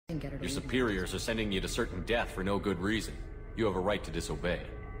Your superiors are sending you to certain death for no good reason. You have a right to disobey.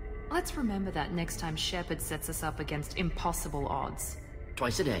 Let's remember that next time Shepard sets us up against impossible odds.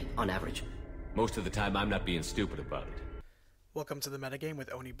 Twice a day, on average. Most of the time I'm not being stupid about it. Welcome to the MetaGame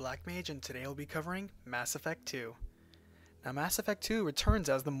with Oni Black Mage, and today we'll be covering Mass Effect 2. Now, Mass Effect 2 returns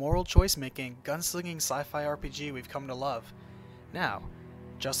as the moral choice-making, gunslinging sci-fi RPG we've come to love. Now,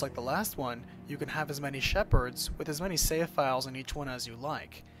 just like the last one, you can have as many Shepards with as many save files in each one as you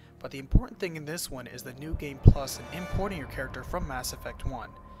like. But the important thing in this one is the New Game Plus and importing your character from Mass Effect 1.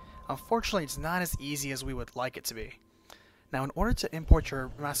 Unfortunately, it's not as easy as we would like it to be. Now, in order to import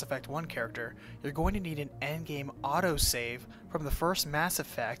your Mass Effect 1 character, you're going to need an endgame autosave from the first Mass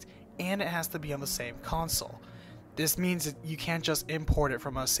Effect, and it has to be on the same console. This means that you can't just import it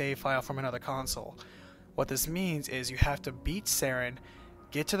from a save file from another console. What this means is you have to beat Saren,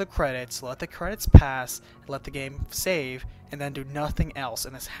 get to the credits, let the credits pass, let the game save, and then do nothing else.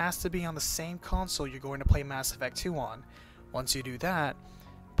 And this has to be on the same console you're going to play Mass Effect 2 on. Once you do that,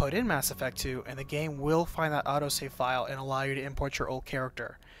 put in Mass Effect 2, and the game will find that autosave file and allow you to import your old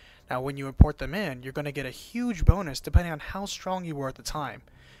character. Now, when you import them in, you're going to get a huge bonus depending on how strong you were at the time.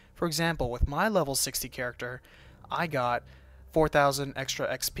 For example, with my level 60 character, I got 4,000 extra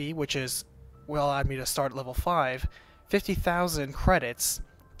XP, which will allow me to start level 5, 50,000 credits,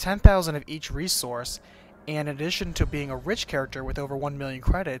 10,000 of each resource, and in addition to being a rich character with over 1 million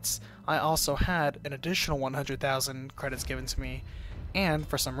credits, I also had an additional 100,000 credits given to me. And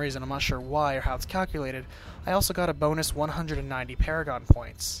for some reason, I'm not sure why or how it's calculated, I also got a bonus 190 Paragon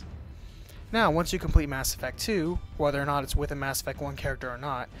points. Now, once you complete Mass Effect 2, whether or not it's with a Mass Effect 1 character or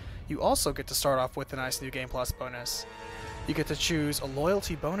not, you also get to start off with a nice New Game Plus bonus. You get to choose a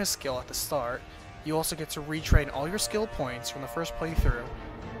loyalty bonus skill at the start. You also get to retrain all your skill points from the first playthrough.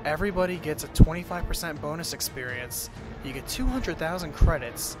 Everybody gets a 25% bonus experience. You get 200,000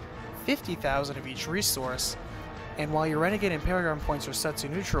 credits, 50,000 of each resource, and while your Renegade and Paragon points are set to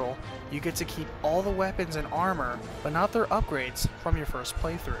neutral, you get to keep all the weapons and armor, but not their upgrades, from your first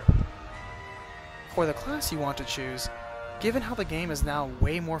playthrough. For the class you want to choose, given how the game is now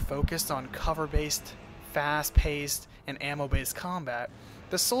way more focused on cover-based, fast-paced, and ammo-based combat,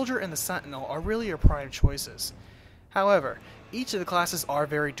 the Soldier and the Sentinel are really your prime choices. However, each of the classes are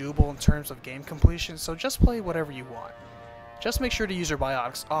very doable in terms of game completion, so just play whatever you want. Just make sure to use your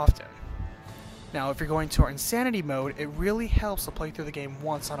biotics often. Now, if you're going to our Insanity mode, it really helps to play through the game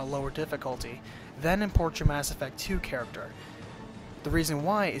once on a lower difficulty, then import your Mass Effect 2 character. The reason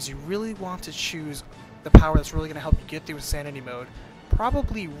why is you really want to choose the power that's really going to help you get through Insanity mode.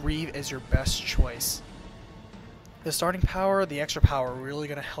 Probably Reeve is your best choice. The starting power, the extra power are really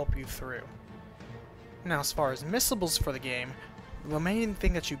going to help you through. Now, as far as missables for the game, the main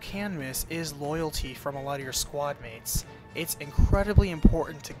thing that you can miss is loyalty from a lot of your squad mates. It's incredibly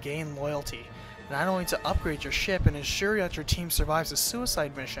important to gain loyalty, not only to upgrade your ship and ensure that your team survives a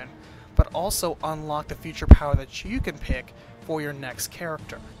suicide mission, but also unlock the future power that you can pick for your next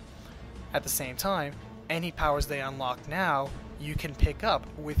character. At the same time, any powers they unlock now, you can pick up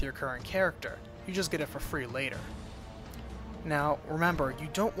with your current character. You just get it for free later. Now, remember, you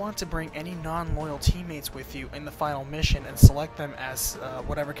don't want to bring any non-loyal teammates with you in the final mission and select them as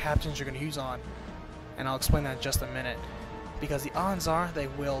whatever captains you're going to use on, and I'll explain that in just a minute. Because the odds are they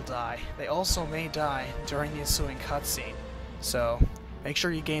will die. They also may die during the ensuing cutscene. So, make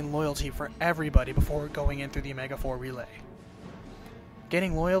sure you gain loyalty for everybody before going in through the Omega 4 relay.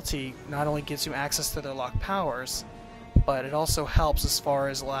 Getting loyalty not only gives you access to their locked powers, but it also helps as far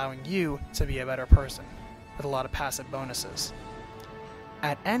as allowing you to be a better person, with a lot of passive bonuses.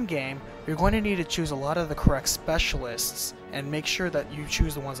 At endgame, you're going to need to choose a lot of the correct specialists, and make sure that you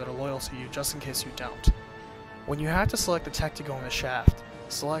choose the ones that are loyal to you, just in case you don't. When you have to select the tech to go in the shaft,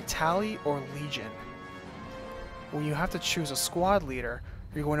 select Tally or Legion. When you have to choose a squad leader,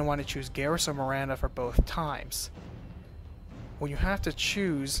 you're going to want to choose Garrus or Miranda for both times. When you have to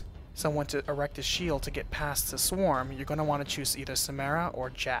choose someone to erect a shield to get past the swarm, you're going to want to choose either Samara or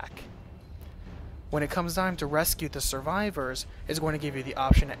Jack. When it comes time to rescue the survivors, it's going to give you the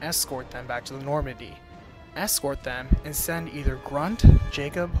option to escort them back to the Normandy. Escort them and send either Grunt,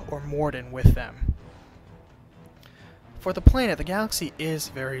 Jacob, or Morden with them. For the planet, the galaxy is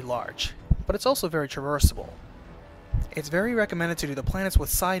very large, but it's also very traversable. It's very recommended to do the planets with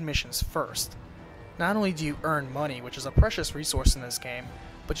side missions first. Not only do you earn money, which is a precious resource in this game,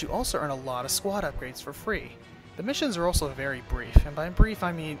 but you also earn a lot of squad upgrades for free. The missions are also very brief, and by brief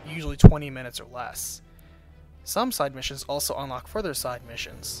I mean usually 20 minutes or less. Some side missions also unlock further side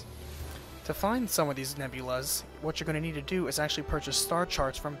missions. To find some of these nebulas, what you're going to need to do is actually purchase star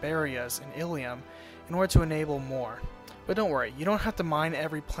charts from Barias and Ilium in order to enable more. But don't worry, you don't have to mine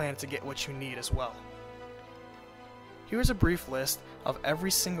every planet to get what you need as well. Here's a brief list of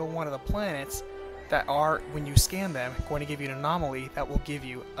every single one of the planets that are, when you scan them, going to give you an anomaly that will give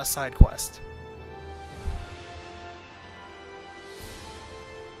you a side quest.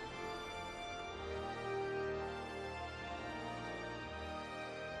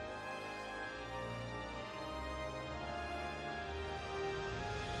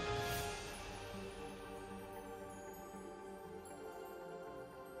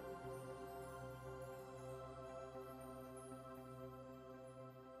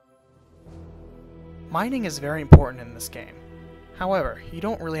 Mining is very important in this game. However, you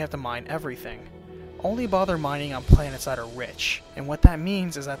don't really have to mine everything. Only bother mining on planets that are rich, and what that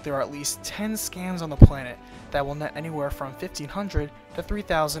means is that there are at least 10 scans on the planet that will net anywhere from 1500 to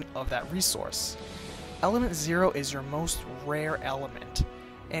 3000 of that resource. Element 0 is your most rare element,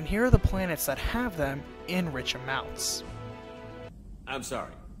 and here are the planets that have them in rich amounts. I'm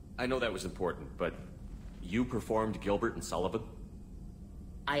sorry. I know that was important, but you performed Gilbert and Sullivan?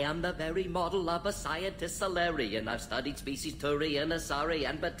 I am the very model of a scientist Solarian. I've studied species Turian, Asari,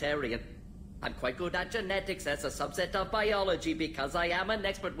 and Batarian. I'm quite good at genetics as a subset of biology because I am an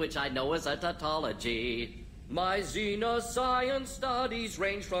expert, which I know as a tautology. My xenoscience studies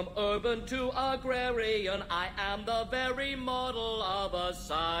range from urban to agrarian. I am the very model of a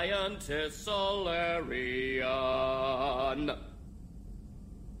scientist Solarian.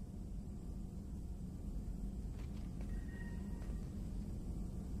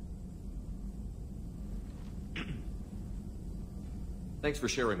 Thanks for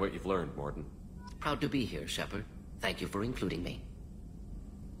sharing what you've learned, Morton. Proud to be here, Shepard. Thank you for including me.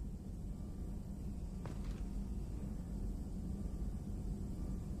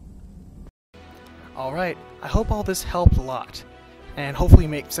 Alright, I hope all this helped a lot, and hopefully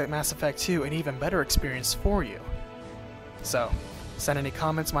makes Mass Effect 2 an even better experience for you. So, send any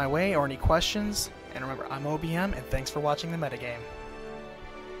comments my way or any questions, and remember, I'm OBM, and thanks for watching the MetaGame.